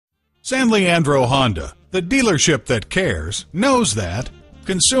San Leandro Honda, the dealership that cares, knows that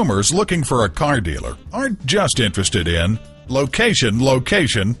consumers looking for a car dealer aren't just interested in location,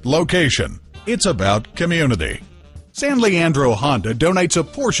 location, location. It's about community. San Leandro Honda donates a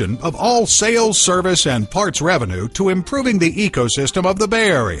portion of all sales, service, and parts revenue to improving the ecosystem of the Bay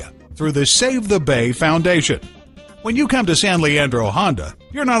Area through the Save the Bay Foundation. When you come to San Leandro Honda,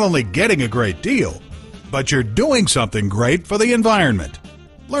 you're not only getting a great deal, but you're doing something great for the environment.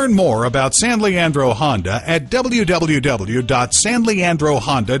 Learn more about San Leandro Honda at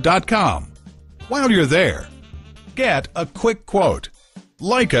www.sanleandrohonda.com. While you're there, get a quick quote.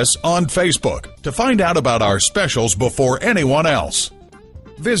 Like us on Facebook to find out about our specials before anyone else.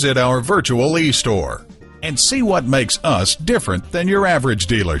 Visit our virtual e-store and see what makes us different than your average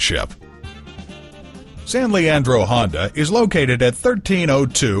dealership. San Leandro Honda is located at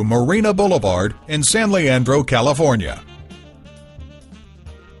 1302 Marina Boulevard in San Leandro, California.